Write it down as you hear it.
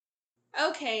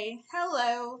Okay,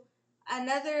 hello.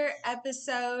 Another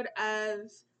episode of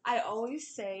I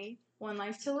always say One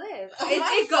Life to Live. Oh it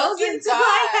my it goes fucking into God.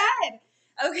 my head.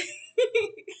 Okay.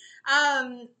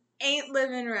 Ain't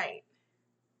living right.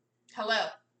 Hello.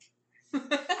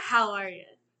 How are you?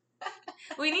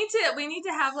 We need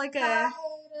to have like a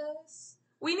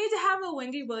we need to have a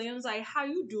Wendy Williams like how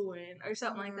you doing or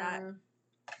something like that.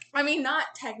 I mean,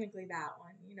 not technically that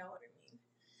one, you know what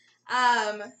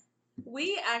I mean.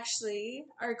 We actually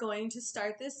are going to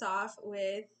start this off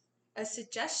with a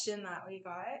suggestion that we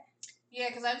got. Yeah,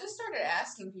 because I just started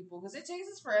asking people because it takes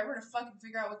us forever to fucking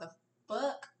figure out what the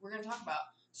fuck we're going to talk about.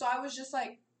 So I was just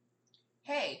like,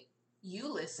 hey,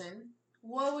 you listen.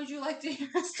 What would you like to hear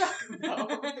us talk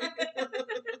about?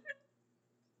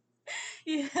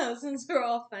 You know, since we're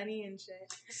all funny and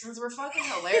shit. Since we're fucking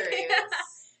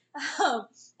hilarious.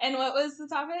 And what was the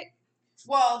topic?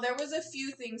 Well, there was a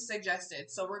few things suggested.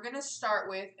 So we're going to start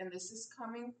with, and this is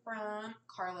coming from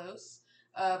Carlos,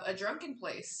 of A Drunken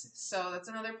Place. So that's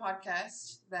another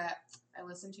podcast that I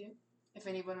listen to. If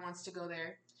anyone wants to go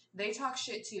there. They talk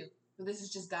shit too. But this is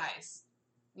just guys.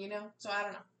 You know? So I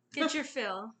don't know. Get your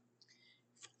fill.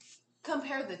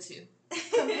 Compare the two.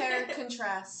 Compare,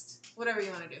 contrast, whatever you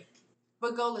want to do.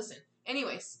 But go listen.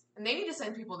 Anyways, and they need to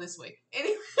send people this way.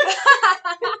 Anyway.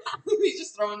 He's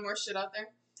just throwing more shit out there.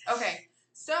 Okay.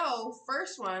 So,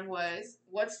 first one was,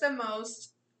 what's the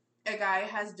most a guy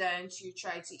has done to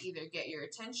try to either get your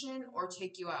attention or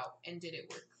take you out, and did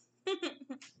it work?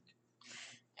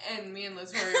 And me and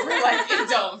Liz were like, it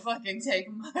don't fucking take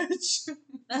much.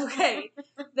 Okay.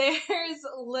 There's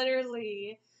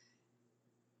literally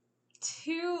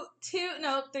three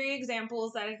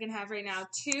examples that I can have right now.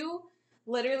 Two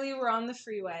literally were on the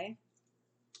freeway.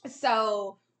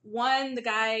 So one, the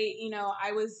guy,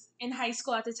 I was in high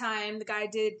school at the time. The guy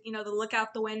did, the look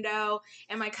out the window,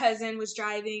 and my cousin was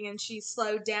driving, and she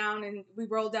slowed down, and we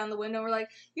rolled down the window. We're like,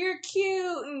 "You're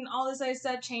cute," and all this other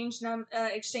stuff.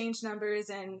 Exchanged numbers,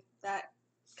 and that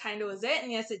kind of was it.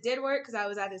 And yes, it did work because I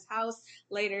was at his house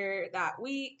later that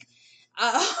week.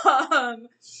 Then,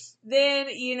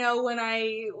 when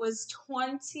I was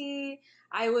 20,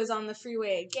 I was on the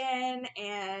freeway again,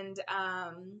 and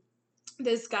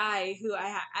this guy who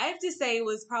I have to say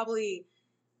was probably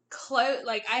close.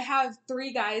 Like, I have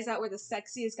 3 guys that were the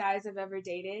sexiest guys I've ever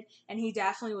dated, and he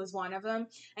definitely was one of them.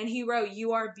 And he wrote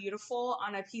 "You are beautiful"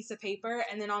 on a piece of paper,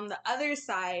 and then on the other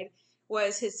side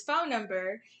was his phone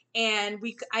number, and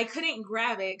I couldn't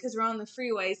grab it because we're on the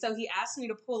freeway, so he asked me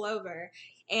to pull over.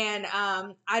 And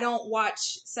I don't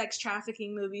watch sex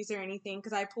trafficking movies or anything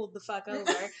because I pulled the fuck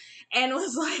over and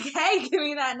was like, "Hey, give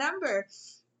me that number."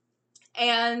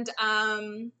 And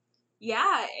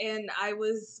yeah, and I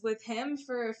was with him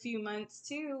for a few months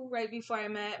too, right before I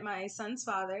met my son's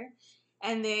father.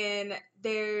 And then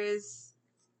there's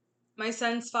my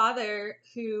son's father,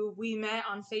 who we met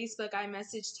on Facebook. I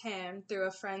messaged him through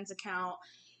a friend's account.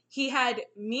 He had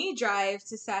me drive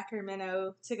to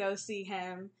Sacramento to go see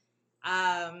him.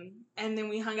 And then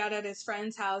we hung out at his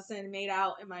friend's house and made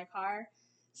out in my car.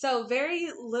 So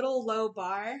very little low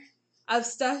bar of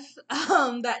stuff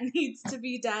that needs to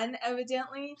be done,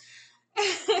 evidently.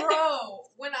 Bro,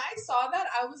 when I saw that,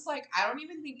 I was like, I don't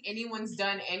even think anyone's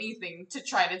done anything to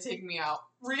try to take me out,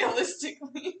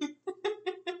 realistically.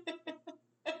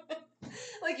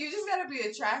 Like, you just gotta be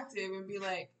attractive and be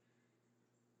like,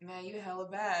 man, you hella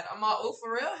bad. I'm all, oh,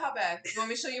 for real? How bad? You want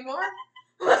me to show you more?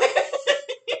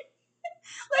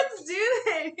 Let's do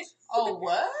this. Oh,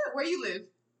 what? Where you live?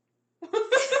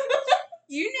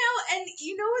 And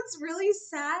what's really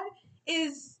sad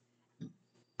is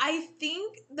I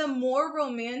think the more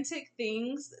romantic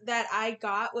things that I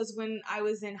got was when I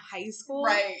was in high school.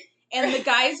 Right. And the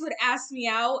guys would ask me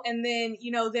out, and then,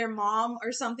 their mom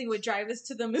or something would drive us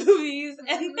to the movies,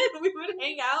 and then we would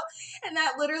hang out. And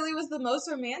that literally was the most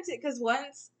romantic, because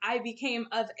once I became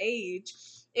of age,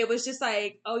 it was just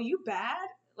like, oh, you bad?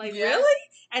 Like, yeah. Really?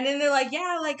 And then they're like,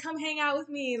 yeah, like, come hang out with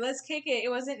me. Let's kick it. It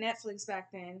wasn't Netflix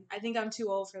back then. I think I'm too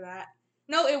old for that.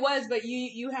 No, it was, but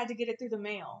you had to get it through the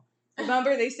mail.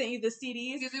 Remember, they sent you the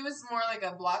CDs? Because it was more like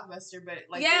a Blockbuster, but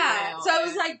like yeah, so it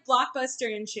was like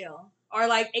Blockbuster and chill, or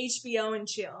like HBO and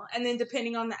chill, and then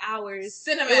depending on the hours,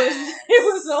 Cinemax.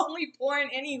 It was only porn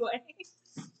anyway.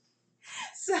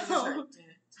 So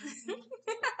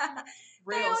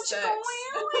real sex.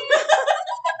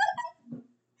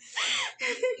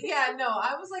 Yeah, no,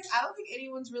 I was like, I don't think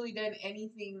anyone's really done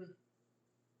anything.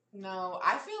 No,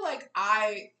 I feel like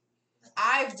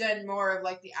I've done more of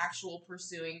like the actual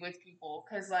pursuing with people,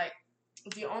 because like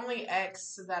the only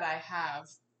ex that I have,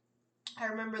 I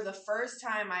remember the first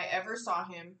time I ever saw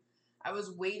him, I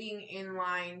was waiting in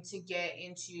line to get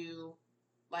into,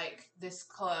 like, this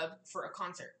club for a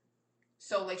concert.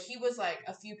 So, like, he was, like,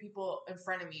 a few people in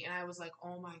front of me, and I was like,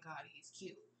 oh my god, he's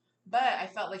cute. But I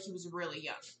felt like he was really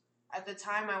young. At the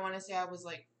time, I want to say I was,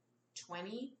 like,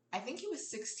 20. I think he was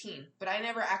 16, but I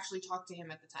never actually talked to him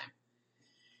at the time.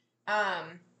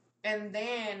 And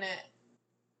then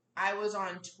I was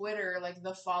on Twitter, like,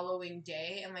 the following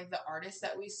day, and, like, the artist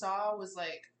that we saw was,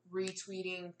 like,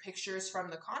 retweeting pictures from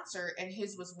the concert, and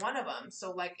his was one of them.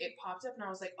 So, like, it popped up, and I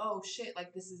was like, oh, shit,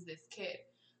 like, this is this kid.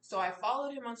 So I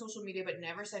followed him on social media, but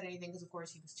never said anything because, of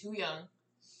course, he was too young.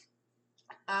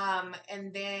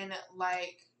 And then,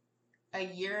 like, a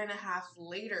year and a half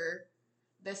later,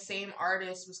 the same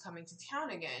artist was coming to town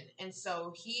again. And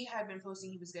so he had been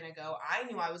posting he was going to go. I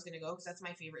knew I was going to go because that's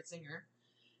my favorite singer.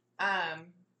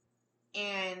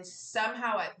 And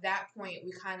somehow at that point,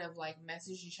 we kind of, like,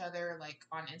 messaged each other, like,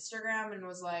 on Instagram and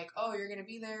was like, oh, you're going to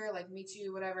be there? Like, me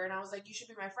too, whatever. And I was like, you should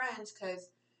be my friend because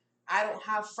I don't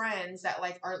have friends that,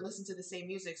 like, listen to the same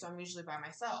music, so I'm usually by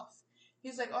myself. He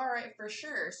was like, all right, for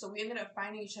sure. So we ended up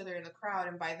finding each other in the crowd,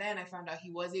 and by then I found out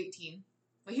he was 18.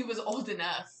 But he was old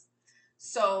enough.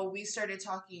 So we started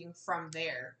talking from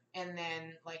there. And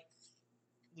then, like,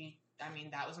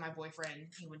 that was my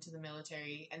boyfriend. He went to the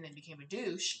military and then became a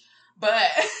douche.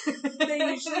 But They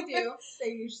usually do.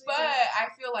 But I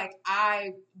feel like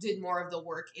I did more of the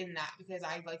work in that because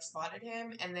I, like, spotted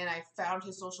him and then I found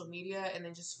his social media and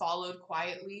then just followed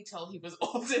quietly till he was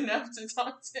old enough to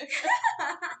talk to him.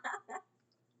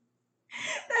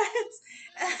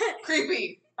 That's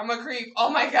creepy. I'm a creep. Oh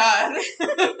my god.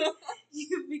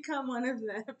 You've become one of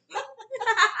them.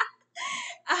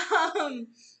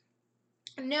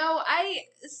 No,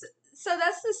 so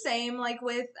that's the same, like,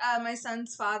 with my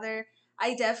son's father.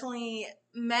 I definitely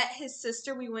met his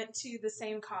sister. We went to the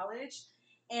same college,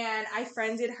 and I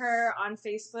friended her on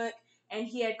Facebook, and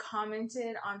he had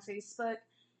commented on Facebook,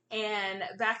 and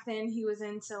back then he was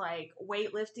into, like,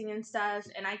 weightlifting and stuff,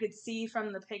 and I could see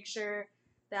from the picture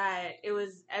that it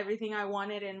was everything I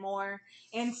wanted and more,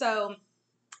 and so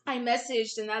I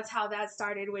messaged, and that's how that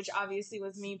started, which obviously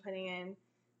was me putting in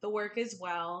the work as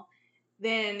well.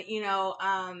 Then,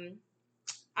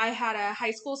 I had a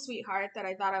high school sweetheart that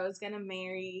I thought I was going to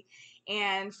marry.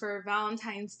 And for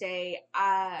Valentine's Day,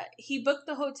 he booked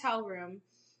the hotel room,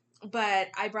 but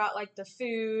I brought, like, the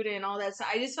food and all that. So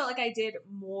I just felt like I did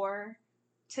more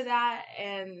to that,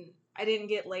 and I didn't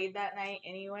get laid that night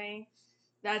anyway.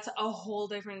 That's a whole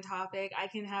different topic. I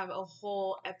can have a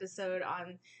whole episode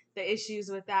on the issues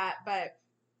with that. But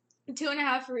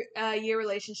 2.5 year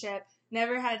relationship,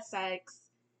 never had sex.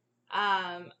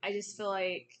 I just feel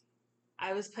like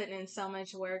I was putting in so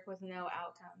much work with no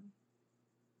outcome.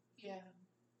 Yeah.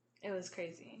 It was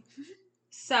crazy.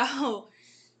 So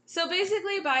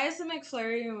basically, buy us a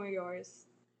McFlurry and we're yours.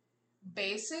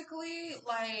 Basically,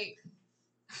 like,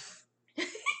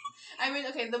 I mean,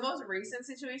 okay, the most recent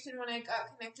situation when I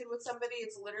got connected with somebody,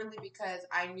 it's literally because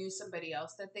I knew somebody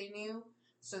else that they knew.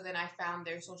 So then I found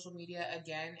their social media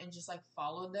again and just, like,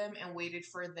 followed them and waited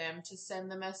for them to send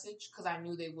the message because I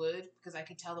knew they would because I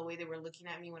could tell the way they were looking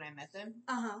at me when I met them.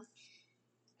 Uh-huh.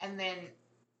 And then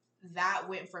that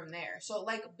went from there. So,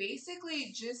 like,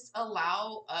 basically just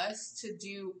allow us to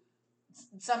do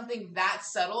something that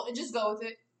subtle and just go with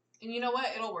it. And you know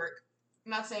what? It'll work. I'm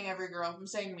not saying every girl. I'm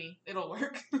saying me. It'll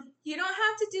work. You don't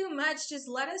have to do much. Just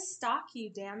let us stalk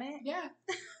you, damn it. Yeah.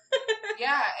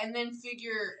 Yeah, and then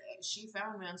figure she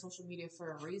found me on social media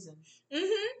for a reason.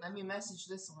 Mm-hmm. Let me message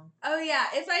this one. Oh, yeah.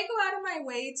 If I go out of my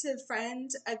way to friend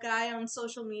a guy on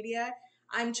social media,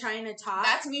 I'm trying to talk.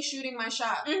 That's me shooting my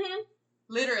shot. Mm-hmm.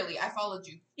 Literally, I followed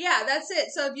you. Yeah, that's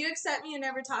it. So if you accept me and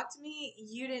never talk to me,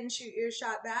 you didn't shoot your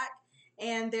shot back,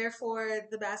 and therefore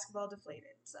the basketball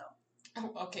deflated. So.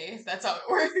 Oh, okay, if that's how it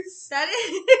works. That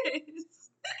is.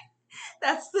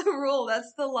 That's the rule.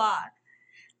 That's the law.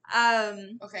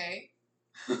 Okay.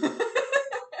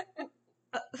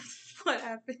 What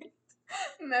happened?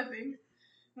 Nothing.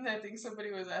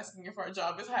 Somebody was asking if our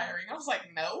job is hiring. I was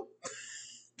like, no.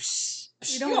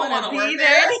 You don't want to be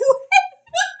there anyway.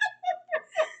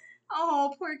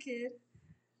 Oh, poor kid.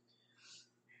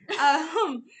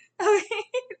 Okay.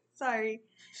 Sorry.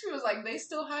 She was like, they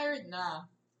still hired? Nah.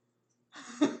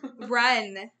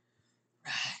 Run.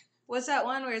 What's that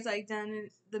one where it's like done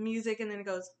the music and then it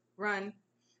goes run?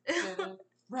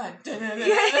 Run.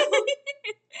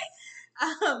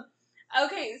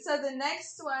 Okay, so the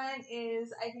next one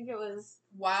is, I think it was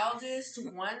wildest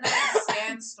one-night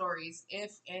stand stories,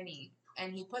 if any.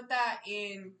 And he put that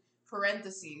in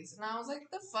parentheses. And I was like,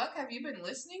 the fuck? Have you been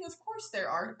listening? Of course there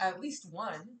are at least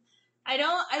one. I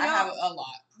have a lot.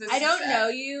 I don't know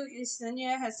you.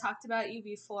 Yesenia has talked about you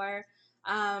before.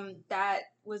 That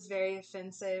was very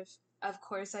offensive. Of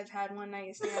course, I've had one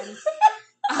night stands.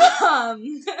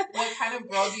 What kind of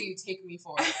girl do you take me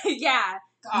for? Yeah.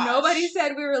 Gosh. Nobody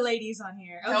said we were ladies on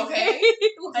here. Okay.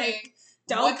 Like,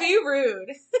 don't be rude.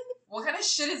 What kind of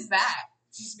shit is that?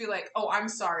 Just be like, oh, I'm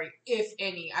sorry, if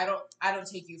any. I don't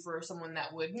take you for someone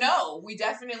that would. No, we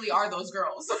definitely are those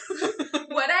girls.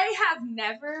 What I have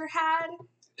never had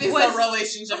is a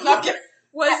relationship.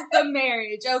 Was the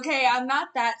marriage. Okay, I'm not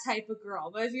that type of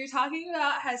girl. But if you're talking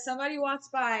about has somebody walked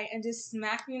by and just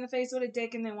smacked me in the face with a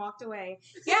dick and then walked away,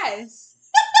 yes.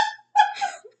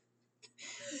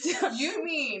 You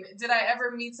mean, did I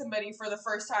ever meet somebody for the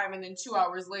first time and then 2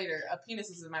 hours later a penis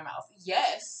is in my mouth?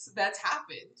 Yes, that's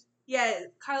happened. Yeah,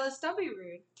 Carlos, don't be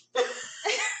rude.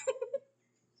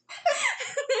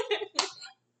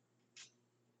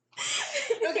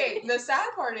 Okay, the sad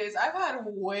part is I've had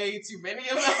way too many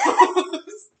of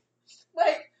those.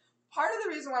 Like, part of the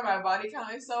reason why my body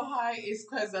count is so high is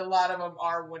because a lot of them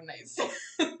are one night stands.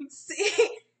 See,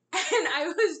 and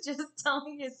I was just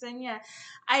telling Yesenia,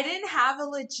 I didn't have a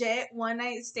legit one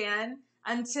night stand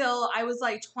until I was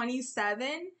like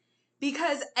 27,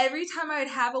 because every time I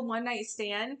would have a one night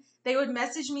stand, they would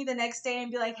message me the next day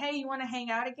and be like, hey, you want to hang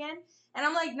out again? And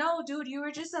I'm like, no, dude, you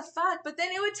were just a fuck. But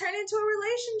then it would turn into a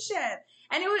relationship.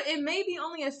 And it may be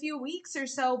only a few weeks or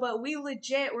so, but we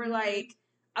legit were like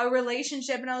a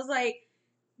relationship. And I was like,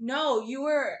 no, you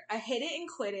were a hit it and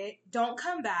quit it. Don't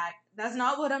come back. That's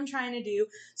not what I'm trying to do.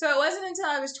 So it wasn't until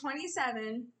I was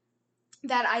 27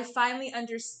 that I finally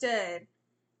understood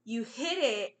you hit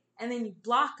it and then you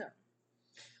block them.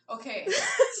 Okay.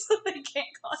 So they can't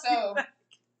call you back.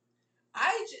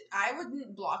 I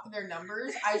wouldn't block their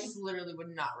numbers. I just literally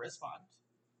would not respond.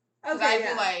 Okay,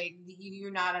 I'd be like, you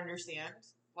do not understand.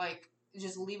 Like,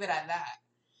 just leave it at that.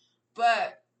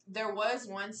 But there was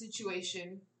one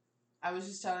situation, I was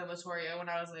just telling Latoria when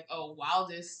I was like, oh,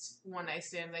 wildest one night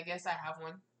stand. I guess I have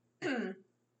one.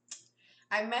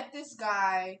 I met this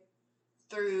guy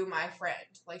through my friend.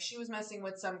 Like, she was messing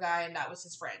with some guy and that was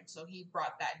his friend. So he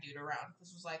brought that dude around.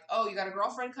 This was like, oh, you got a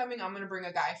girlfriend coming? I'm going to bring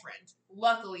a guy friend.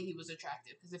 Luckily, he was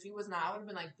attractive. Because if he was not, I would have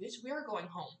been like, bitch, we are going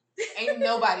home. Ain't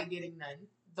nobody getting none.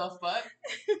 The fuck?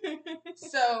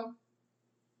 So,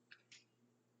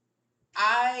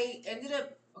 I ended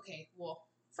up, okay, well,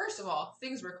 first of all,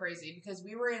 things were crazy because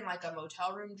we were in like a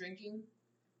motel room drinking,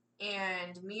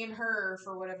 and me and her,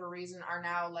 for whatever reason, are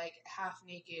now like half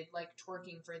naked, like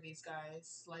twerking for these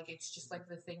guys. Like, it's just like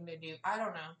the thing to do. I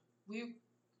don't know.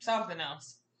 Something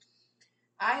else.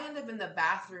 I end up in the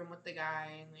bathroom with the guy,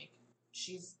 and like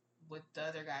she's with the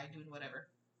other guy doing whatever.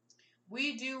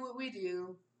 We do what we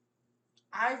do.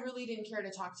 I really didn't care to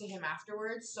talk to him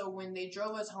afterwards, so when they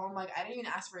drove us home, like, I didn't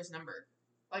even ask for his number.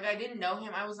 Like, I didn't know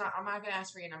him. I'm not gonna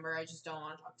ask for your number. I just don't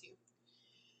want to talk to you.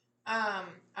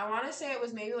 I want to say it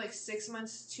was maybe like 6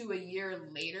 months to a year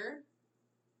later.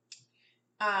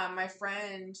 My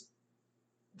friend,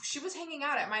 she was hanging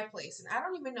out at my place, and I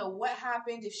don't even know what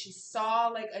happened, if she saw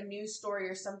like a news story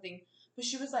or something, but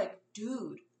she was like,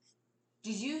 dude,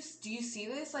 do you see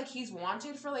this? Like, he's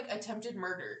wanted for like attempted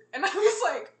murder. And I was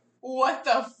like, what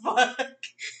the fuck?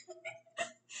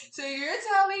 So you're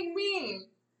telling me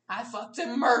I fucked a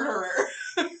murderer?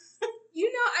 You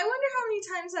know, I wonder how many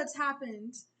times that's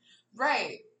happened.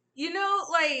 Right. You know,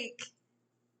 like,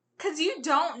 because you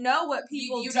don't know what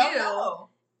people you do. Don't know.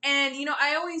 And, you know,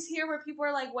 I always hear where people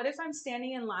are like, what if I'm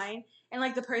standing in line and,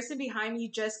 like, the person behind me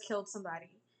just killed somebody?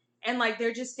 And, like,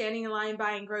 they're just standing in line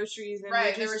buying groceries. And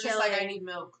right, they were just like, I need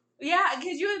milk. Yeah,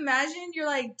 could you imagine? You're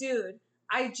like, dude,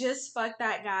 I just fucked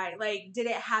that guy. Like, did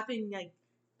it happen, like,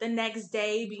 the next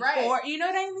day before? Right. You know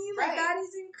what I mean? Like, right.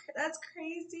 That's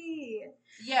crazy.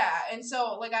 Yeah, and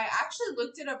so, like, I actually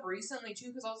looked it up recently, too,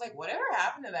 because I was like, whatever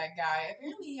happened to that guy?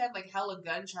 Apparently he had, like, hella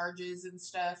gun charges and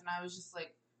stuff, and I was just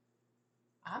like,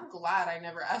 I'm glad I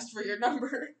never asked for your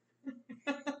number.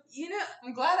 You know,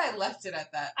 I'm glad I left it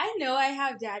at that. I know I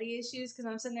have daddy issues because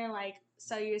I'm sitting there like,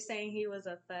 so you're saying he was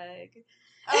a thug?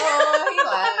 Oh, he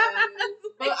was.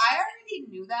 But I already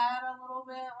knew that a little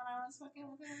bit when I was fucking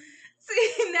with him.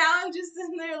 See, now I'm just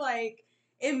sitting there like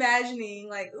imagining,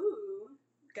 like, ooh,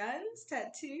 guns,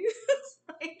 tattoos.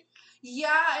 Like,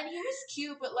 yeah, and he was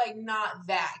cute, but like not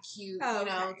that cute, oh, you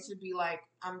know, to be like,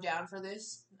 I'm down for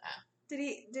this. Nah. Did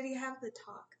he have the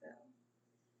talk though?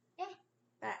 Yeah.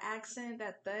 That accent,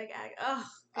 that thug accent. Oh.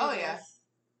 Oh yeah.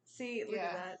 See, look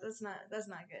at that. That's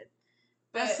not good.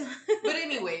 But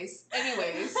anyways,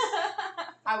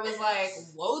 I was like,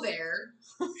 whoa there.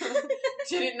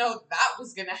 Didn't know that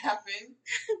was gonna happen.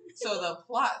 So the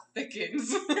plot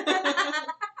thickens.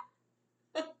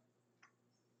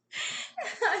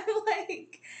 I'm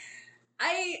like,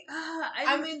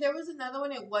 I mean, there was another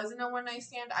one. It wasn't a one night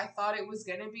stand. I thought it was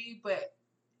gonna be, but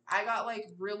I got like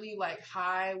really like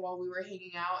high while we were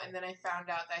hanging out, and then I found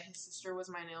out that his sister was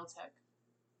my nail tech,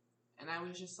 and I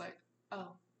was just like,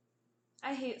 oh.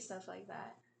 I hate stuff like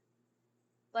that.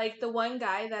 Like, the one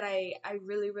guy that I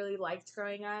really, really liked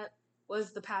growing up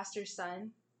was the pastor's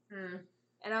son.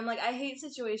 And I'm like, I hate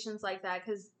situations like that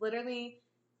because literally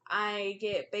I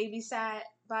get babysat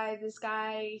by this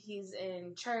guy. He's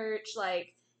in church.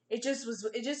 Like, it just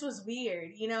was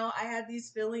weird. You know, I had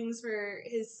these feelings for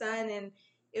his son, and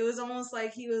it was almost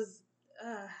like he was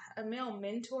a male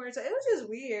mentor. So it was just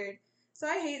weird. So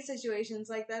I hate situations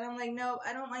like that. I'm like, no,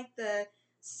 I don't like the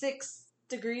 6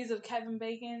 degrees of Kevin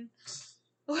Bacon.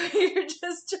 Where you're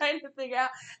just trying to figure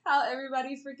out how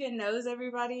everybody freaking knows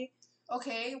everybody.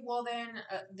 Okay, well then,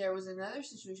 there was another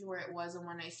situation where it was a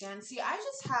one night stand. See, I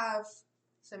just have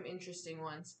some interesting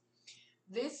ones.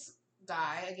 This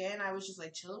guy, again, I was just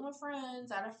like chilling with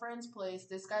friends at a friend's place.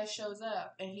 This guy shows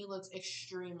up and he looks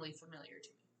extremely familiar to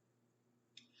me.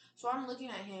 So I'm looking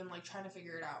at him like trying to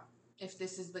figure it out if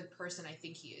this is the person I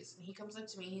think he is. And he comes up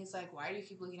to me, he's like, why do you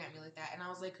keep looking at me like that? And I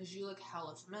was like, because you look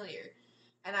hella familiar.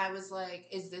 And I was like,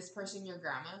 is this person your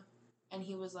grandma? And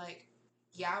he was like,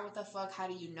 yeah, what the fuck? How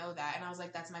do you know that? And I was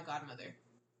like, that's my godmother.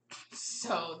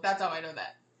 So that's how I know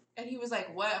that. And he was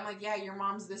like, what? I'm like, yeah, your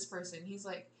mom's this person. He's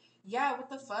like, yeah, what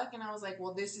the fuck? And I was like,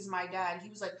 well, this is my dad. He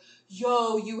was like,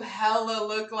 yo, you hella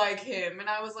look like him. And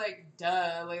I was like,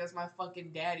 duh, like, that's my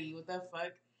fucking daddy. What the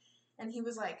fuck? And he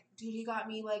was like, dude, he got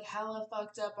me, like, hella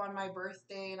fucked up on my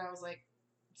birthday. And I was like,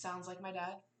 sounds like my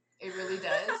dad. It really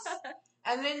does.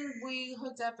 And then we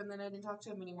hooked up, and then I didn't talk to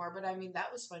him anymore. But, I mean,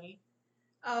 that was funny.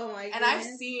 Oh, my goodness. And I've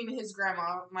seen his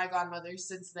grandma, my godmother,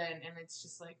 since then. And it's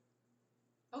just like,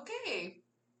 okay.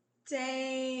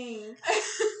 Dang.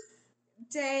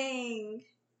 Dang.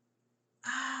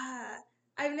 I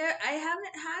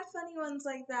haven't had funny ones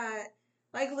like that.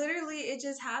 Like, literally, it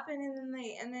just happened,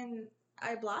 and then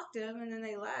I blocked them, and then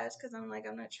they left, because I'm like,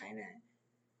 I'm not trying to.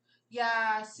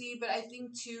 Yeah, see, but I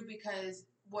think, too, because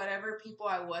whatever people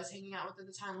I was hanging out with at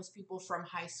the time was people from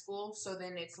high school, so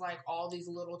then it's, like, all these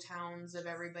little towns of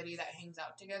everybody that hangs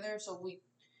out together, so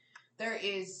there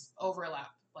is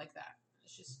overlap like that.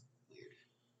 It's just weird.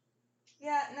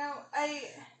 Yeah, no, I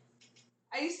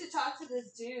used to talk to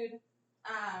this dude.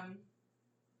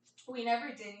 We never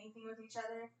did anything with each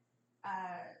other.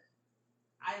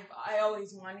 I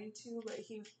always wanted to, but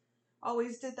he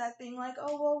always did that thing like,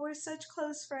 oh, well, we're such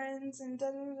close friends, and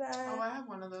da-da-da. Oh, I have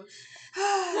one of those.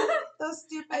 Those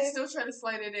stupid... I still try to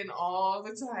slide it in all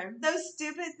the time. Those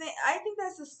stupid things. I think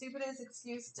that's the stupidest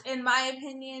excuse, in my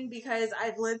opinion, because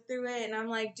I've lived through it, and I'm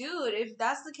like, dude, if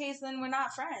that's the case, then we're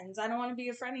not friends. I don't want to be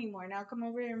a friend anymore. Now come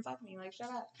over here and fuck me. Like, shut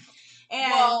up.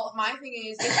 And well, my thing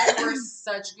is, if we were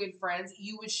such good friends,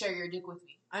 you would share your dick with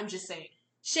me. I'm just saying.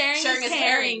 Sharing is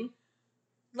caring.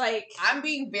 Like, I'm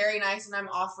being very nice and I'm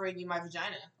offering you my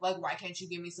vagina. Like, why can't you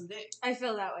give me some dick? I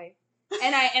feel that way.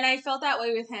 And I felt that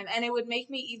way with him. And it would make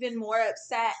me even more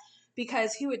upset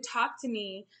because he would talk to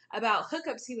me about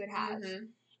hookups he would have. Mm-hmm.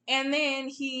 And then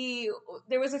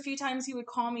there was a few times he would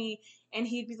call me and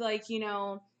he'd be like, you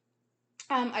know,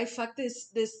 I fucked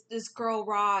this girl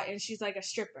raw and she's like a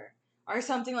stripper or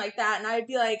something like that. And I'd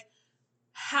be like,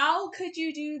 how could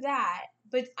you do that?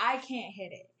 But I can't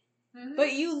hit it. Mm-hmm.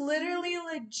 But you literally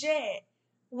legit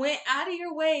went out of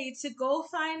your way to go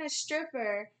find a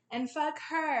stripper and fuck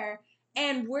her.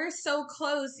 And we're so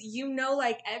close. You know,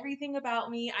 like, everything about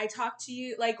me. I talk to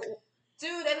you, like...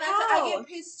 Dude, and that's I get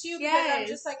pissed, too, because I'm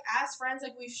just, like, as friends,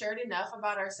 like, we've shared enough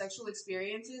about our sexual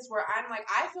experiences where I'm, like,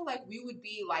 I feel like we would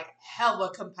be, like,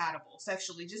 hella compatible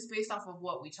sexually just based off of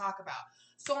what we talk about.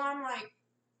 So I'm, like...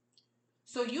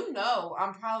 So you know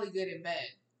I'm probably good in bed.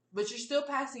 But you're still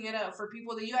passing it up for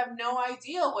people that you have no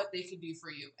idea what they can do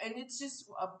for you. And it's just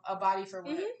a body for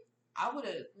what? Mm-hmm. I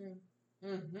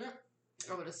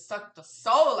would have sucked the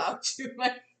soul out you.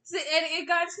 Like, so, and it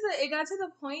got to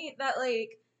the point that,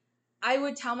 like, I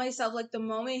would tell myself, like, the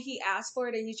moment he asks for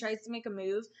it and he tries to make a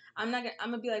move, I'm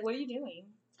gonna be like, what are you doing?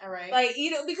 All right. Like,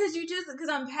 you know, because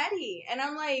I'm petty. And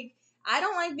I'm like, I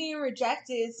don't like being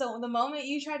rejected. So the moment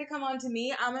you try to come on to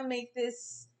me, I'm gonna make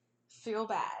this feel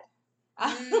bad.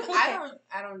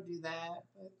 I don't do that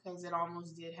because it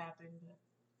almost did happen, but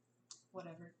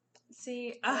whatever.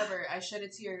 See, whatever. I shed a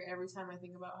tear every time I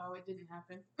think about how it didn't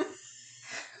happen.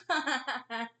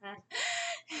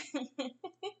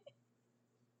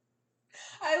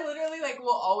 I literally, like,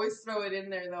 will always throw it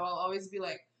in there, though. I'll always be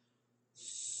like,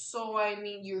 so, I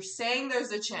mean, you're saying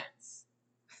there's a chance.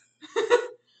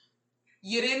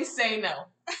 You didn't say no.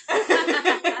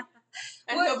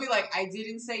 And he'll be like, I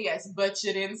didn't say yes, but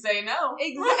you didn't say no.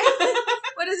 Exactly.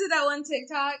 What is it, that one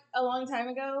TikTok a long time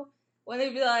ago? When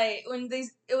they'd be like,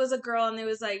 it was a girl and it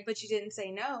was like, but you didn't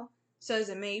say no. So is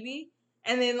it maybe?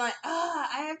 And then like,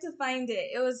 I have to find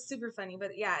it. It was super funny,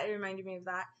 but yeah, it reminded me of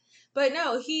that. But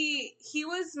no, he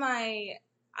was I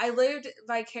lived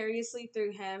vicariously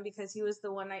through him because he was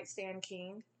the one night stand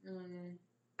king. Mm.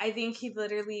 I think he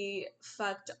literally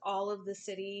fucked all of the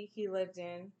city he lived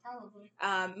in. Probably.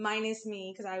 Minus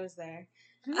me, because I was there.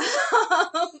 Dude, again,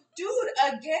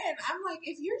 I'm like,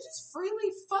 if you're just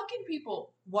freely fucking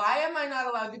people, why am I not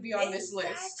allowed to be on this list?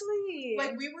 Exactly.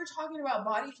 Like, we were talking about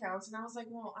body counts, and I was like,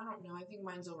 well, I don't know. I think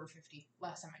mine's over 50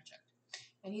 last time I checked.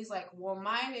 And he's like, well,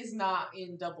 mine is not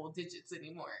in double digits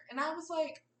anymore. And I was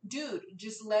like, dude,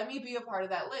 just let me be a part of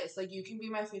that list. Like, you can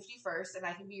be my 51st, and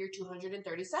I can be your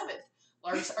 237th.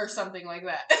 Or something like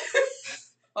that.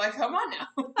 Like, come on now.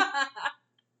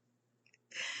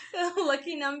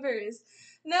 Lucky numbers.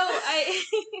 No,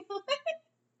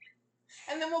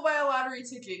 And then we'll buy a lottery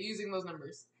ticket using those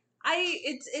numbers.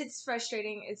 It's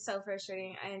frustrating. It's so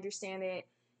frustrating. I understand it.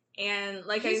 And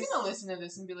like he's gonna listen to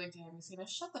this and be like, damn, Messina,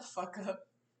 shut the fuck up.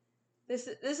 This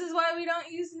is why we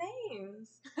don't use names.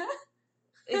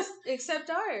 Except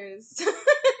ours.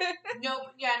 Nope.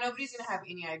 Yeah, nobody's gonna have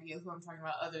any idea who I'm talking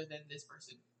about other than this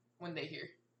person when they hear.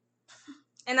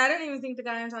 And I don't even think the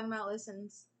guy I'm talking about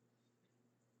listens.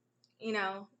 You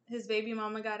know, his baby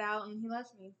mama got out and he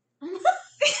left me.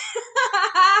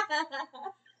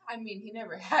 I mean, he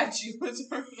never had you.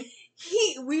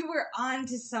 We were on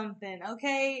to something,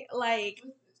 okay? Like,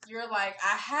 you're like,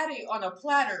 I had it on a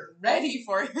platter ready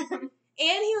for him. And he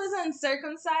was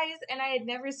uncircumcised, and I had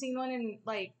never seen one in,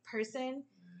 like, person.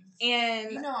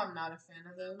 And you know I'm not a fan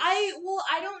of those. I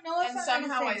don't know if and I'm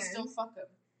somehow a fan. I still fuck them.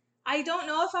 I don't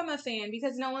know if I'm a fan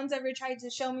because no one's ever tried to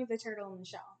show me the turtle in the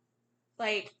shell.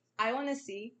 Like, I want to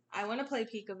see. I want to play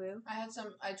peekaboo. I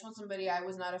told somebody I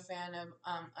was not a fan of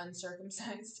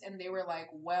uncircumcised, and they were like,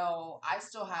 well, I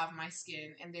still have my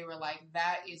skin, and they were like,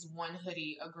 that is one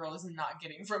hoodie a girl is not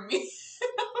getting from me.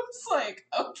 I was like,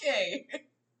 okay.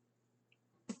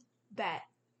 Bet.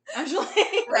 I'm just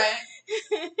like, right.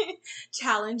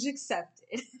 Challenge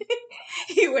accepted.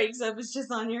 He wakes up, it's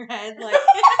just on your head, like.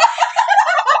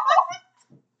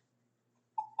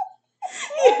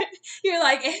 You're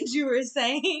like, and you were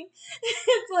saying,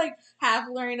 it's like half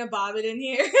wearing a bobbin in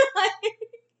here, like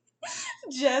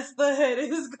just the hood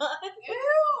is gone.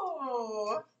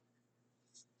 Ew.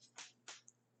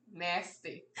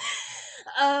 Nasty.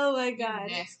 Oh my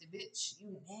god. You nasty bitch.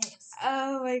 You nasty.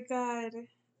 Oh my god.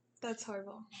 That's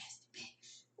horrible. Nasty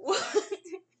bitch. What?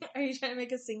 Are you trying to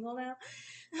make a single now?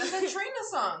 That's a Trina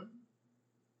song.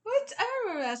 What? I don't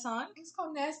remember that song. It's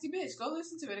called Nasty Bitch. Go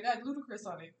listen to it. It got Ludacris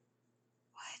on it.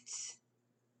 What?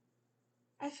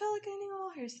 I felt like I knew all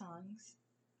her songs.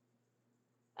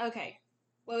 Okay.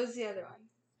 What was the other one?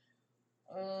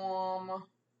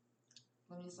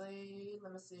 Let me see.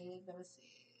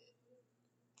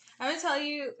 I'm going to tell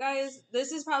you guys,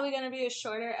 this is probably going to be a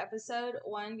shorter episode.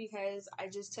 One, because I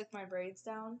just took my braids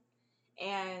down.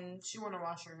 And she want to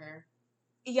wash her hair.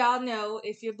 Y'all know,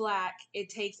 if you're black, it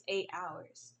takes 8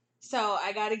 hours. So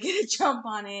I got to get a jump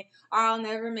on it, or I'll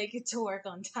never make it to work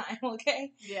on time,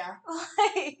 okay? Yeah.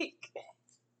 Like...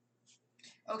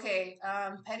 Okay,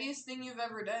 pettiest thing you've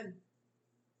ever done?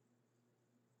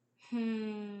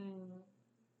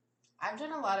 I've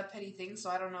done a lot of petty things, so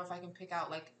I don't know if I can pick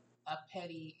out, like, a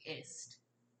pettiest.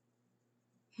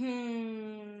 I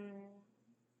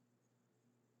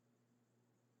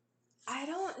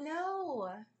don't know.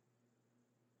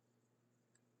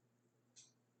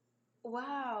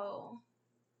 Wow.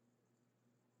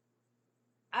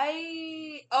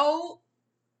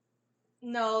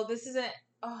 No, this isn't.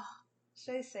 Oh,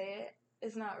 should I say it?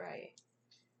 It's not right.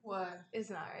 What?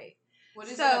 It's not right. What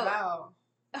is it about?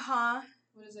 Huh?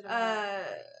 What is it about?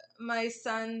 My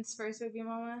son's first baby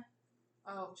mama.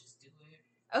 Oh, just do it.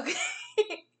 Okay.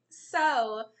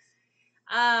 So,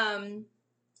 I'm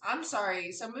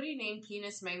sorry. Somebody named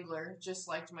Penis Mangler just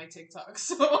liked my TikTok,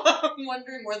 so I'm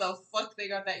wondering where the fuck they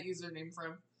got that username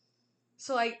from.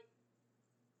 So, like,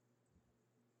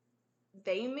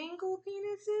 they mangle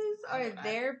penises, or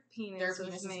their penis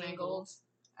was mangled?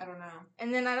 I don't know.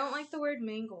 And then I don't like the word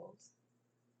mangled.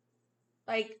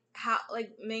 Like, how,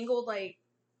 like, mangled, like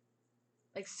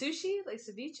sushi? Like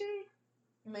ceviche?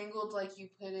 Mangled like you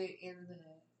put it in the...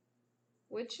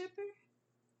 Wood chipper?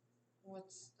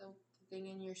 What's the thing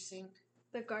in your sink?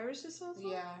 The garbage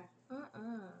disposal? Yeah.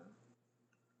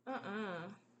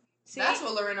 See, that's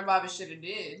what Lorena Bobbitt should have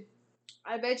did.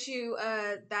 I bet you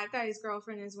that guy's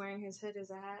girlfriend is wearing his hood as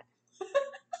a hat.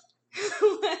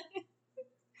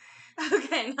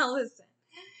 Okay, now listen.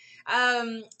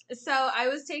 So I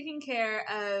was taking care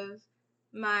of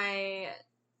my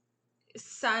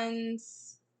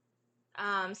son's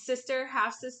sister,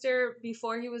 half sister,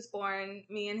 before he was born.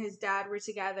 Me and his dad were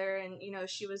together, and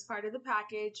she was part of the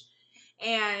package.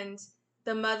 And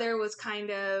the mother was kind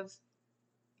of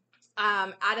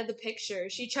out of the picture.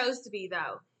 She chose to be,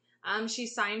 though. She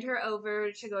signed her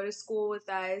over to go to school with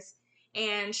us,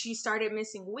 and she started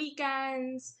missing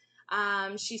weekends.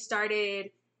 She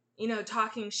started,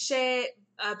 talking shit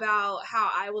about how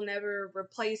I will never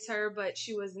replace her, but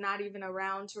she was not even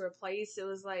around to replace. It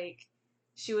was like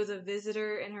she was a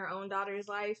visitor in her own daughter's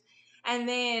life. And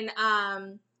then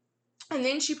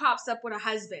she pops up with a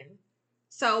husband.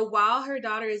 So while her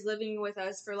daughter is living with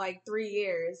us for like 3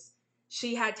 years,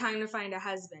 she had time to find a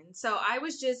husband. So I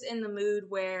was just in the mood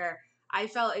where I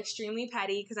felt extremely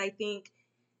petty because I think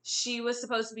she was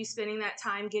supposed to be spending that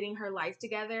time getting her life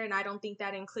together, and I don't think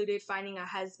that included finding a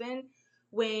husband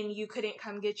when you couldn't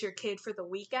come get your kid for the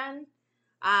weekend.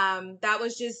 That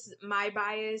was just my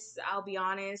bias, I'll be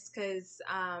honest, because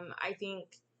I think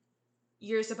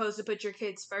you're supposed to put your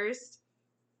kids first.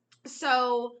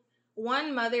 So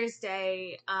one Mother's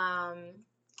Day,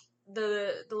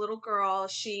 the little girl,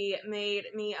 she made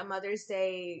me a Mother's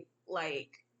Day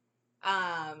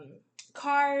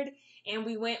card, and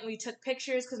we went and we took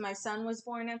pictures because my son was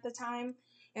born at the time.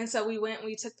 And so we went and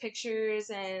we took pictures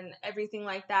and everything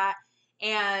like that.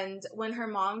 And when her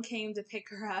mom came to pick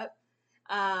her up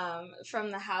from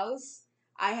the house,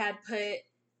 I had put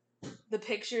the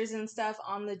pictures and stuff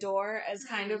on the door as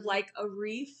kind of like a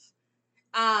wreath.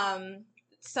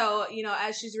 So,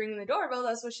 as she's ringing the doorbell,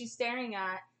 that's what she's staring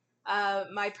at.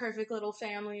 My perfect little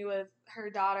family with her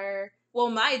daughter. Well,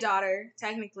 my daughter,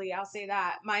 technically, I'll say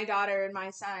that. My daughter and my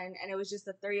son, and it was just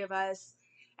the three of us.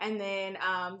 And then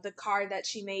the card that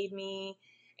she made me,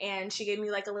 and she gave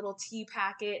me like a little tea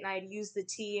packet, and I'd used the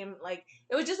tea, and like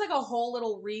it was just like a whole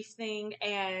little wreath thing.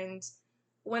 And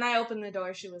when I opened the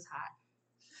door, she was hot.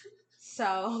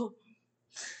 So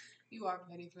you are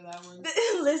ready for that one.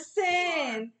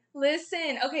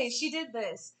 Listen. Okay, she did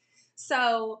this.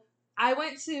 So I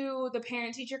went to the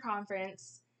parent-teacher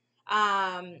conference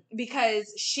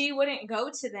because she wouldn't go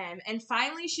to them. And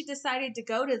finally she decided to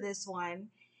go to this one.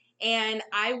 And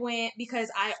I went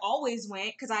because I always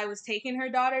went because I was taking her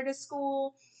daughter to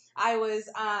school. I was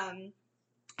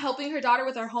helping her daughter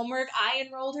with her homework. I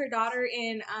enrolled her daughter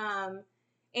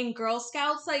in Girl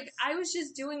Scouts. Like, I was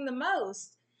just doing the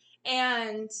most.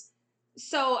 And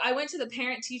so I went to the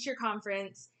parent-teacher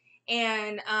conference,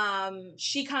 and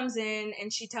she comes in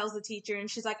and she tells the teacher, and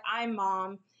she's like, "I'm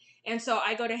mom." And so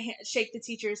I go to shake the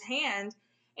teacher's hand,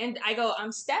 and I go, "I'm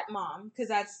stepmom," because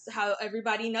that's how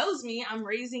everybody knows me. I'm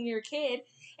raising your kid.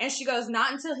 And she goes,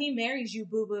 "Not until he marries you,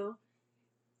 boo-boo."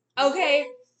 Okay,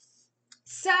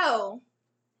 so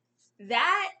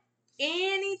that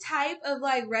any type of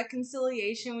like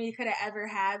reconciliation we could have ever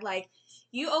had, like,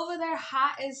 you over there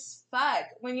hot as fuck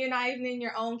when you're not even in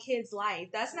your own kid's life.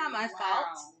 That's not my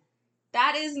fault.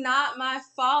 That is not my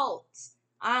fault.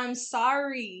 I'm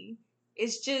sorry.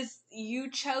 It's just you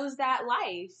chose that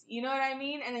life. You know what I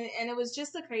mean? And it was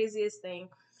just the craziest thing.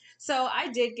 So I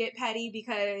did get petty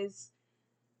because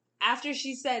after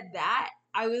she said that,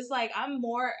 I was like,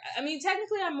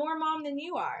 technically I'm more mom than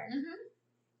you are. Mm-hmm.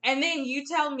 And then you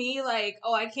tell me, like,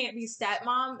 oh, I can't be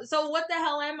stepmom. So what the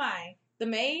hell am I? The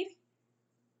maid?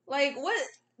 Like, what?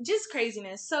 Just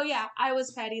craziness. So, yeah, I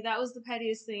was petty. That was the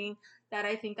pettiest thing that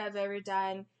I think I've ever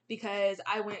done because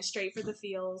I went straight for the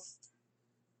feels.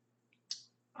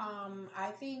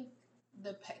 I think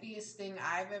the pettiest thing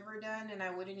I've ever done, and I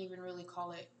wouldn't even really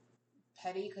call it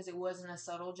petty because it wasn't a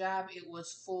subtle jab, it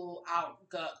was full out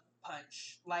gut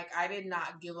punch. Like, I did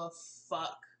not give a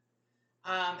fuck.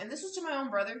 And this was to my own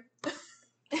brother.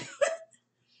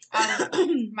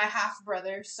 My half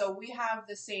brother. So we have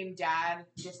the same dad,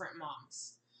 different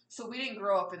moms. So we didn't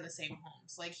grow up in the same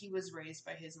homes. Like, he was raised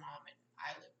by his mom and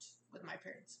I lived with my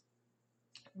parents.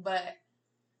 But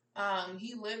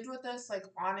he lived with us like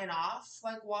on and off,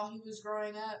 like while he was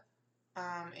growing up.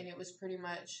 And it was pretty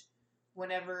much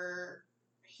whenever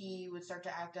he would start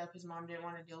to act up, his mom didn't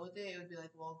want to deal with it. It would be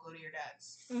like, well, go to your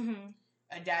dad's. Mm-hmm.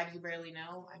 A dad you barely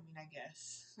know. I mean, I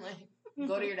guess. Like,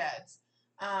 go to your dad's.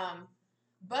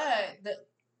 But the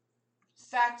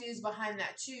fact is, behind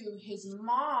that too, his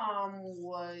mom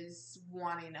was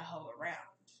wanting to hoe around.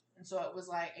 And so it was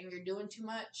like, and you're doing too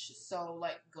much, so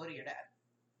like, go to your dad.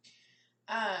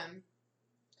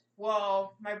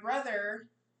 Well, my brother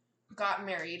got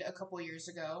married a couple years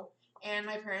ago, and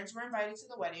my parents were invited to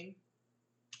the wedding.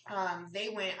 They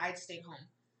went, I'd stayed home.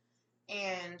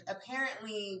 And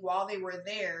apparently, while they were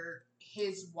there,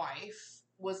 his wife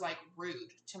was like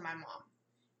rude to my mom.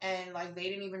 And like they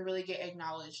didn't even really get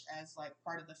acknowledged as like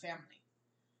part of the family.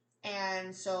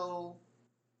 And so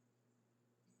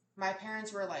my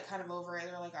parents were like kind of over it.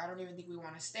 They're like, I don't even think we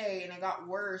want to stay. And it got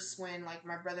worse when like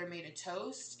my brother made a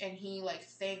toast and he like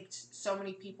thanked so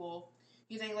many people.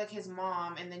 He thanked like his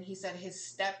mom, and then he said his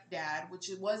stepdad, which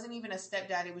it wasn't even a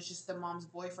stepdad, it was just the mom's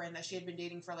boyfriend that she had been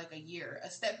dating for like a year. A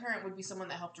step parent would be someone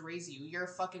that helped raise you. You're a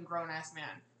fucking grown ass man.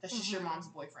 That's just your mom's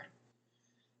boyfriend.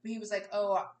 But he was like,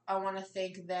 oh, I want to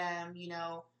thank them, you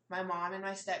know, my mom and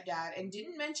my stepdad, and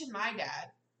didn't mention my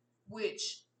dad,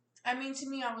 which, I mean, to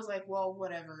me, I was like, well,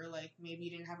 whatever, like, maybe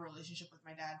you didn't have a relationship with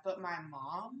my dad, but my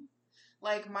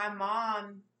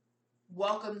mom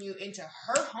welcomed you into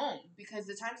her home, because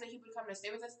the times that he would come to stay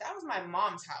with us, that was my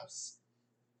mom's house,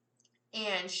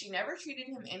 and she never treated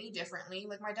him any differently.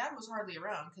 Like, my dad was hardly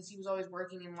around, because he was always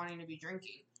working and wanting to be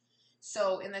drinking.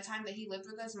 So, in the time that he lived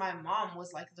with us, my mom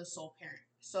was, like, the sole parent.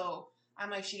 So, I'm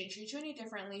like, she didn't treat you any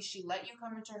differently. She let you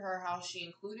come into her house. She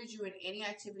included you in any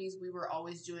activities we were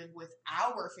always doing with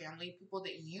our family, people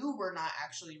that you were not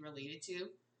actually related to.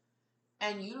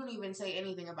 And you don't even say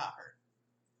anything about her.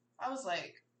 I was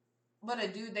like, but a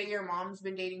dude that your mom's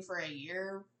been dating for a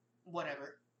year,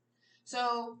 whatever.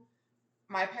 So,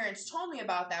 my parents told me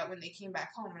about that when they came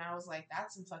back home. And I was like,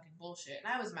 that's some fucking bullshit.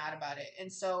 And I was mad about it.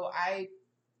 And so, I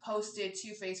posted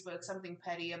to Facebook something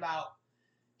petty about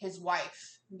his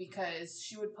wife, because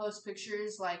she would post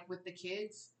pictures like with the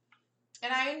kids,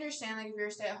 and I understand like if you're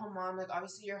a stay-at-home mom, like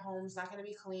obviously your home's not going to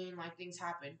be clean, like things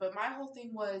happen, but my whole thing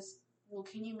was, well,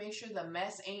 can you make sure the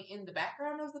mess ain't in the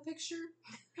background of the picture?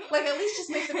 Like, at least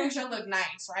just make the picture look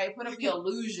nice, right? Put up the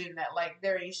illusion that like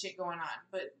there ain't shit going on,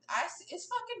 but it's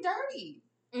fucking dirty.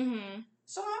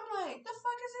 So I'm like, the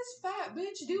fuck is this fat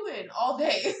bitch doing all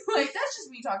day? Like, that's just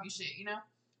me talking shit, you know?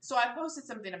 So I posted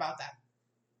something about that.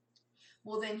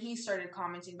 Well, then he started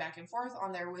commenting back and forth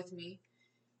on there with me.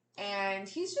 And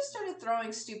he's just started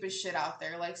throwing stupid shit out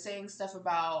there. Like saying stuff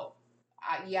about,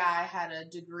 yeah, I had a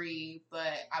degree,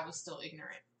 but I was still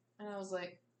ignorant. And I was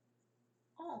like,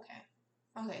 oh,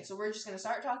 okay. Okay, so we're just going to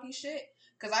start talking shit?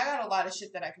 Because I got a lot of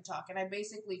shit that I could talk. And I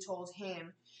basically told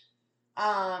him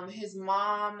his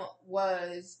mom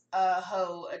was a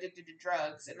hoe addicted to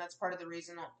drugs, and that's part of the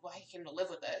reason why he came to live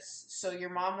with us. So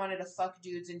your mom wanted to fuck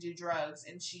dudes and do drugs,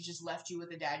 and she just left you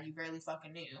with a dad you barely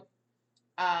fucking knew.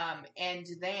 And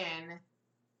then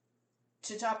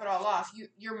to top it all off,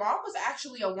 your mom was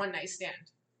actually a one-night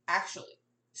stand, actually.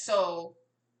 So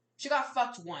she got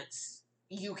fucked once.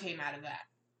 You came out of that.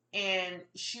 And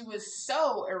she was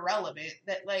so irrelevant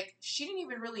that, like, she didn't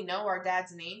even really know our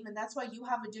dad's name, and that's why you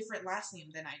have a different last name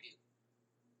than I do.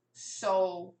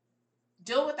 So,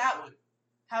 deal with that one.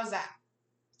 How's that?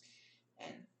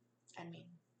 And, I mean,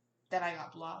 then I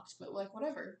got blocked, but, like,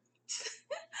 whatever.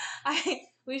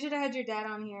 We should have had your dad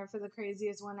on here for the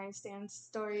craziest one-night stand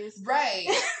stories. Right.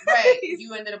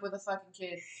 You ended up with a fucking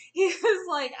kid. He was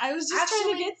like, I was just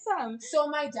trying to get some. So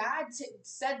my dad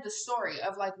said the story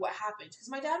of, like, what happened. Because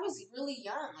my dad was really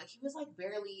young. Like, he was, like,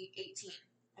 barely 18.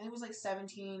 And he was, like,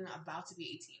 17, about to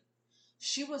be 18.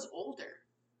 She was older.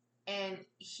 And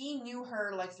he knew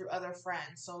her, like, through other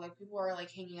friends. So, like, people were,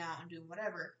 like, hanging out and doing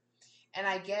whatever. And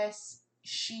I guess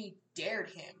she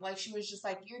dared him. Like, she was just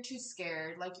like, you're too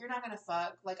scared. Like, you're not gonna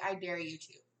fuck. Like, I dare you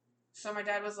to. So my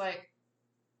dad was like,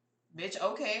 bitch,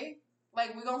 okay.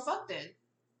 Like, we gonna fuck then.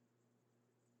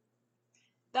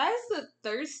 That is the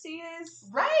thirstiest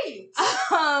right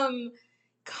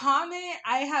comment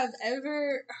I have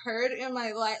ever heard in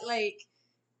my life. Like,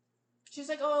 she's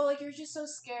like, oh, like, you're just so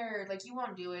scared. Like, you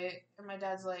won't do it. And my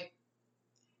dad's like,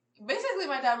 basically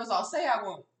my dad was all, say I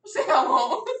won't. Say I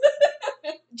won't.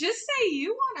 Just say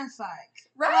you want to fuck.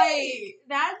 Right.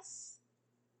 Like,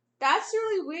 that's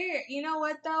really weird. You know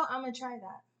what, though? I'm going to try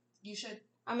that. You should.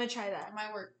 I'm going to try that. It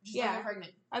might work. Just don't get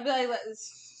pregnant. I'd be like,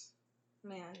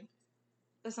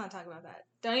 let's not talk about that.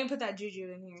 Don't even put that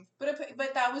juju in here.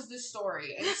 But that was the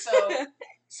story. And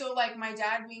so like, my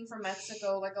dad being from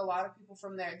Mexico, like, a lot of people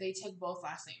from there, they take both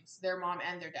last names. Their mom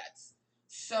and their dad's.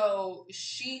 So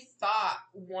she thought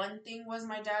one thing was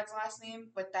my dad's last name,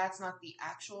 but that's not the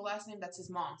actual last name. That's his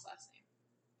mom's last name.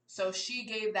 So she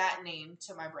gave that name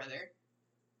to my brother.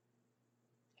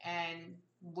 And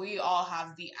we all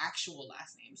have the actual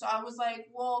last name. So I was like,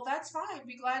 well, that's fine.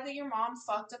 Be glad that your mom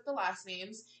fucked up the last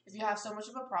names. If you have so much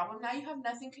of a problem, now you have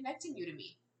nothing connecting you to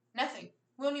me. Nothing.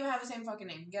 We don't even have the same fucking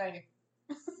name. Get out of here.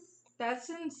 That's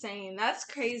insane. That's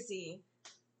crazy.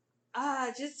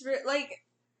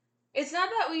 It's not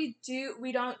that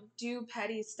we don't do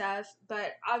petty stuff,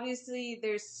 but obviously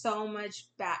there's so much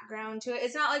background to it.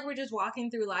 It's not like we're just walking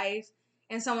through life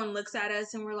and someone looks at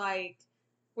us and we're like,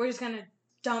 we're just gonna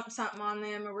dump something on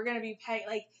them, or we're gonna be paid.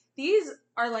 Like, these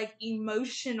are like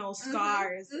emotional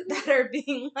scars that are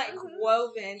being like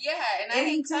woven. Yeah, and I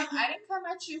didn't come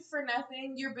at you for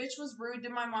nothing. Your bitch was rude to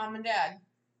my mom and dad.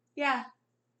 Yeah.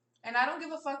 And I don't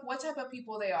give a fuck what type of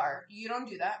people they are. You don't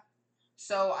do that.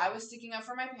 So I was sticking up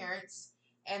for my parents.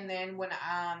 And then when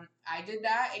I did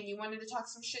that and you wanted to talk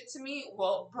some shit to me,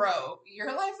 well, bro, your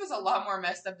life is a lot more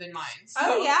messed up than mine. So.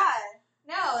 Oh yeah.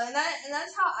 No, and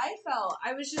that's how I felt.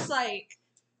 I was just like,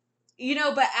 you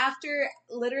know, but after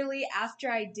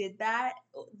I did that,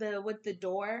 with the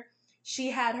door, she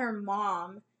had her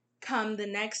mom come the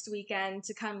next weekend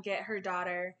to come get her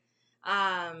daughter.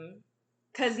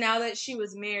 Because now that she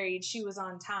was married, she was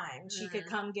on time. She could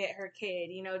come get her kid,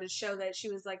 you know, to show that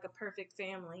she was like a perfect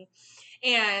family.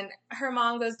 And her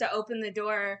mom goes to open the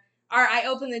door, or I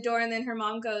open the door, and then her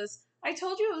mom goes, I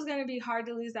told you it was going to be hard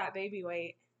to lose that baby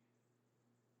weight.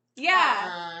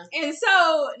 Yeah. And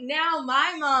so now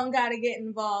my mom got to get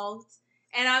involved.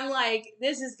 And I'm like,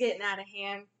 this is getting out of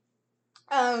hand.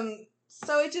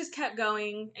 So it just kept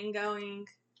going and going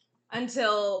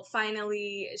until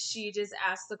finally she just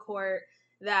asked the court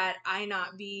that I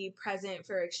not be present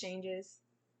for exchanges.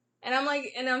 And I'm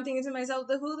like, and I'm thinking to myself,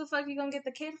 who the fuck you gonna get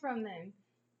the kid from then?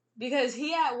 Because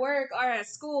he at work or at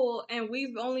school, and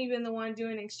we've only been the one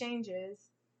doing exchanges.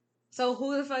 So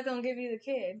who the fuck gonna give you the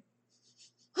kid?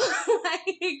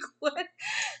 Like, what?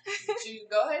 You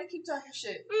go ahead and keep talking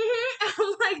shit.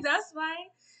 I'm like, that's fine.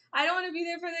 I don't want to be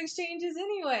there for the exchanges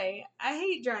anyway. I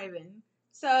hate driving.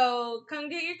 So come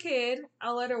get your kid.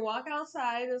 I'll let her walk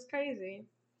outside. That's crazy.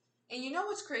 And you know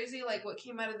what's crazy? Like, what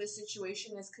came out of this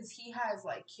situation is because he has,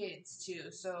 like, kids,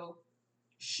 too. So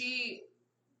she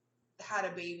had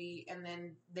a baby, and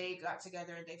then they got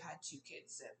together, and they've had 2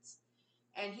 kids since.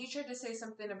 And he tried to say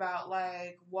something about,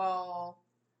 like, well,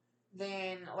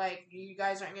 then, like, you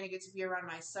guys aren't going to get to be around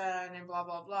my son, and blah,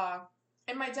 blah, blah.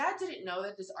 And my dad didn't know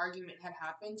that this argument had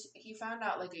happened. He found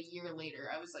out, like, a year later.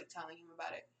 I was, like, telling him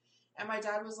about it. And my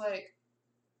dad was like,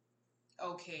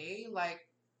 okay, like,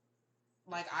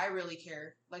 I really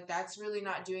care. Like, that's really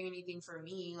not doing anything for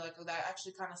me. Like, that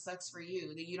actually kind of sucks for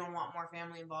you, that you don't want more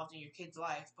family involved in your kid's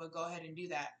life, but go ahead and do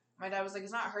that. My dad was like,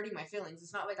 it's not hurting my feelings.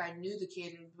 It's not like I knew the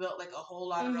kid and built, like, a whole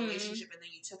lot of relationship and then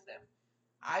you took them.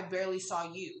 I barely saw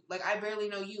you. Like, I barely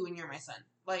know you and you're my son.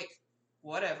 Like,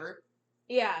 whatever.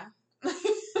 Yeah.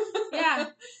 Yeah.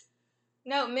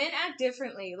 No, men act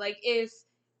differently. Like, if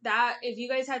you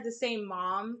guys had the same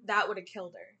mom, that would have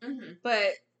killed her. Mm-hmm.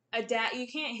 But a dad, you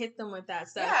can't hit them with that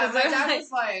stuff. Yeah, my dad was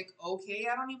like, okay,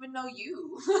 I don't even know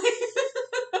you.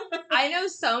 I know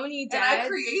so many dads. And I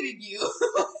created you.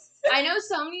 I know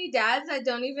so many dads that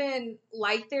don't even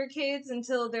like their kids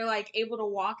until they're, like, able to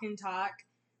walk and talk.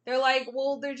 They're like,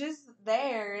 well, they're just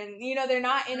there. And, you know, they're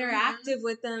not interactive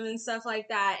with them and stuff like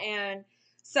that. And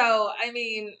so, I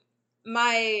mean,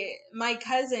 my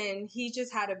cousin, he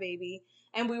just had a baby.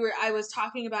 And I was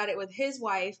talking about it with his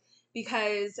wife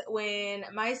because when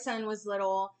my son was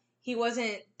little, he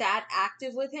wasn't that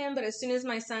active with him. But as soon as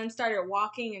my son started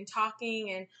walking and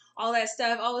talking and all that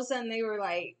stuff, all of a sudden they were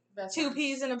like, that's 2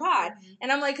 peas in a pod. Mm-hmm.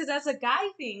 And I'm like, because that's a guy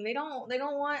thing. They don't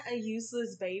want a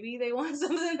useless baby. They want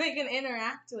something they can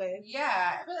interact with.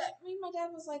 Yeah, but I mean, my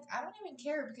dad was like, I don't even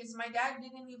care because my dad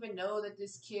didn't even know that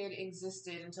this kid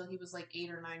existed until he was like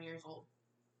 8 or 9 years old.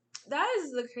 That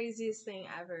is the craziest thing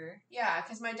ever. Yeah,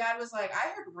 because my dad was like, I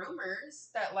heard rumors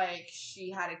that, like,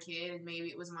 she had a kid and maybe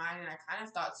it was mine, and I kind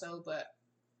of thought so, but,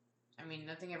 I mean,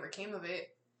 nothing ever came of it.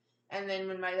 And then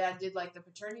when my dad did, like, the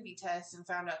paternity test and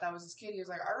found out that was his kid, he was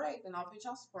like, all right, then I'll pay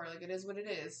child support. Like, it is what it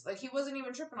is. Like, he wasn't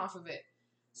even tripping off of it.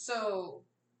 So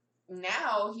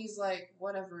now he's like,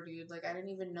 whatever, dude. Like, I didn't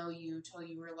even know you till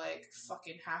you were, like,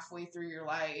 fucking halfway through your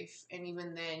life. And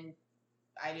even then,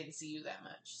 I didn't see you that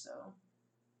much, so.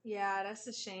 Yeah, that's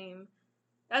a shame.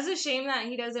 That's a shame that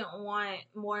he doesn't want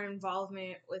more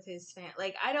involvement with his family.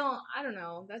 Like, I don't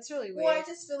know. That's really weird. Well, I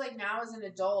just feel like now as an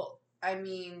adult, I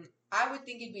mean, I would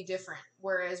think it'd be different.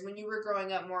 Whereas when you were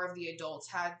growing up, more of the adults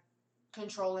had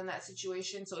control in that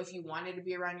situation. So if you wanted to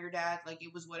be around your dad, like,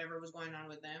 it was whatever was going on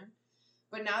with them.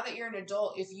 But now that you're an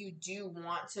adult, if you do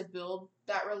want to build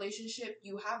that relationship,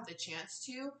 you have the chance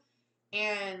to.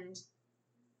 And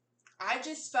I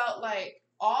just felt like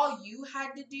all you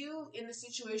had to do in the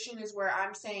situation is where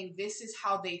I'm saying this is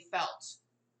how they felt.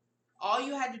 All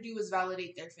you had to do was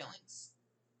validate their feelings.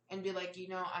 And be like, you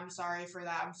know, I'm sorry for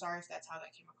that. I'm sorry if that's how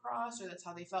that came across or that's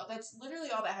how they felt. That's literally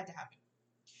all that had to happen.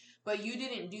 But you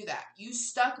didn't do that. You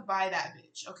stuck by that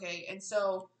bitch, okay? And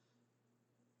so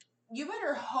you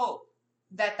better hope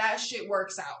that that shit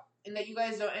works out. and that you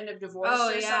guys don't end up divorced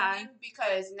or yeah. something,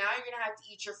 because now you're gonna have to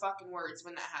eat your fucking words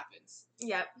when that happens.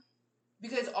 Yep.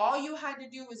 Because all you had to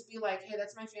do was be like, hey,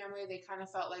 that's my family. They kind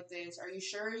of felt like this. Are you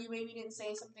sure you maybe didn't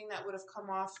say something that would have come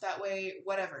off that way?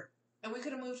 Whatever. And we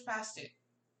could have moved past it.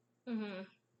 Mm-hmm.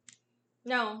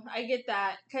 No, I get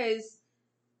that. Because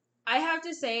I have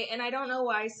to say, and I don't know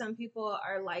why some people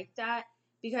are like that,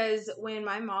 because when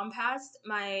my mom passed,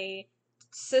 my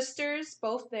sisters,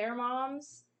 both their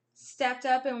moms, stepped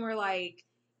up and were like,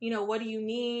 you know, what do you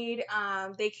need?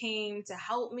 They came to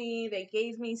help me. They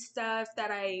gave me stuff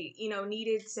that I, you know,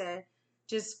 needed to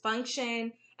just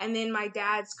function. And then my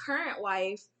dad's current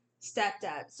wife stepped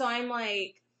up. So I'm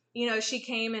like, you know, she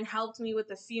came and helped me with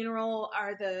the funeral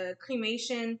or the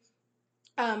cremation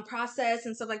process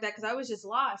and stuff like that, because I was just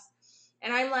lost.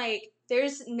 And I'm like,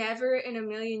 there's never in a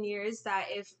million years that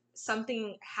if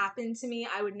something happened to me,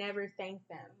 I would never thank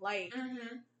them. Like,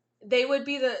 they would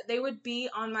be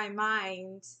on my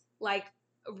mind, like,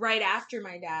 right after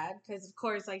my dad, because of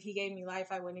course, like, he gave me life.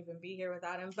 I wouldn't even be here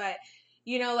without him. But,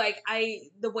 you know, like,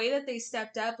 the way that they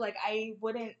stepped up, like, I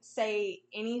wouldn't say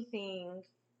anything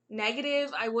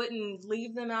negative. I wouldn't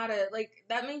leave them out of, like,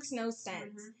 that makes no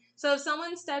sense. So if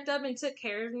someone stepped up and took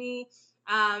care of me,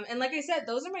 and like I said,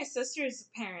 those are my sister's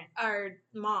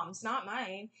moms, not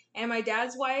mine. And my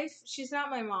dad's wife, she's not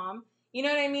my mom. You know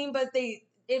what I mean? But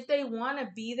if they want to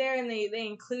be there and they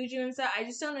include you and stuff, I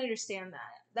just don't understand that.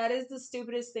 That is the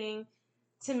stupidest thing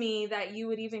to me, that you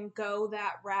would even go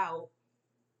that route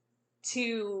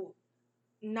to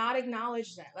not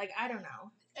acknowledge that. Like, I don't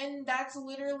know. And that's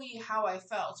literally how I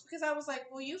felt. Because I was like,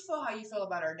 well, you feel how you feel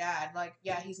about our dad. Like,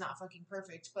 yeah, he's not fucking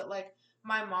perfect. But, like,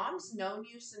 my mom's known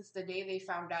you since the day they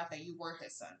found out that you were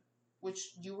his son.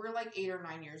 Which, you were, like, 8 or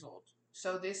 9 years old.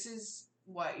 So this is,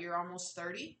 what, you're almost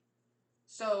 30?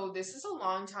 So this is a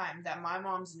long time that my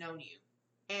mom's known you.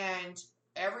 And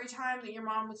every time that your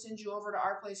mom would send you over to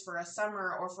our place for a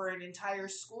summer or for an entire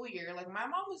school year, like, my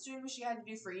mom was doing what she had to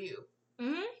do for you.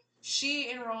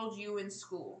 She enrolled you in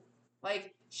school.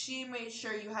 Like, she made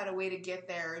sure you had a way to get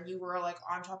there and you were, like,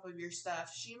 on top of your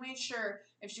stuff. She made sure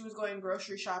if she was going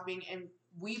grocery shopping and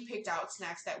we picked out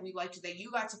snacks that we liked, that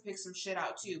you got to pick some shit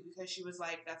out too, because she was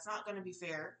like, that's not going to be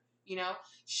fair. You know?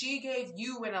 She gave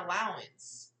you an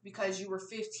allowance because you were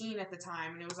 15 at the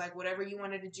time, and it was like, whatever you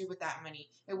wanted to do with that money.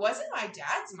 It wasn't my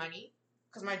dad's money,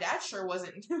 because my dad sure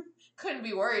wasn't, couldn't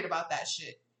be worried about that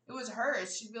shit. It was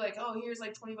hers. She'd be like, oh, here's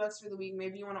like $20 for the week.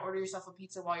 Maybe you want to order yourself a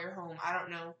pizza while you're home. I don't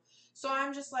know. So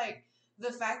I'm just like,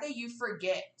 the fact that you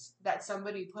forget that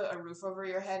somebody put a roof over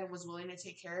your head and was willing to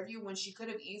take care of you, when she could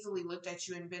have easily looked at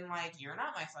you and been like, you're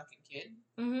not my fucking kid.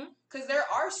 Because there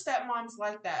are stepmoms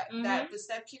like that, that the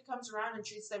stepkid comes around and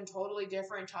treats them totally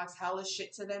different and talks hella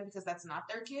shit to them because that's not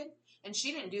their kid. And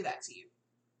she didn't do that to you.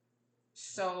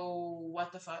 So,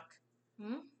 what the fuck?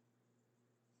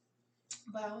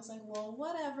 But I was like, well,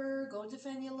 whatever. Go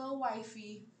defend your little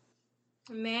wifey.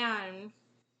 Man,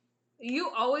 you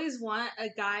always want a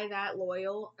guy that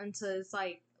loyal until it's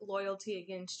like loyalty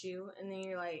against you, and then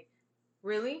you're like,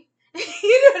 really? You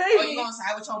know what I mean? You gonna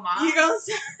side with your mom? You gonna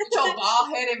side with your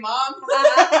bald-headed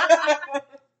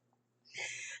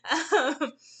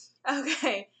mom?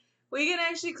 Okay, we can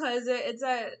actually close it.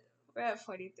 We're at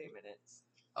 43 minutes.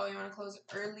 Oh, you want to close it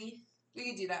early? We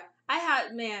can do that.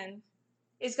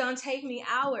 It's gonna take me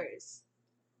hours.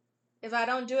 If I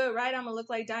don't do it right, I'm gonna look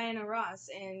like Diana Ross,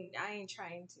 and I ain't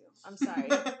trying to. I'm sorry.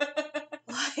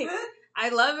 Like, I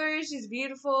love her. She's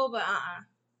beautiful, but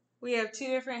we have two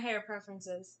different hair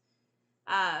preferences.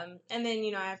 And then,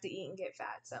 you know, I have to eat and get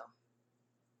fat, so.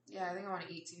 Yeah, I think I want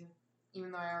to eat too.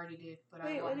 Even though I already did. But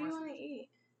wait, what do you want to eat?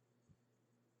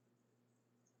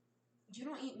 You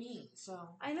don't eat meat, so.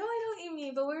 I know I don't eat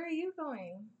meat, but where are you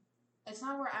going? It's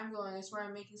not where I'm going. It's where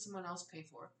I'm making someone else pay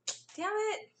for. Damn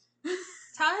it.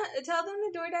 Tell them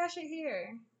to DoorDash it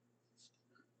here.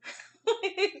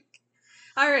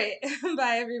 All right.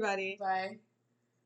 Bye, everybody. Bye.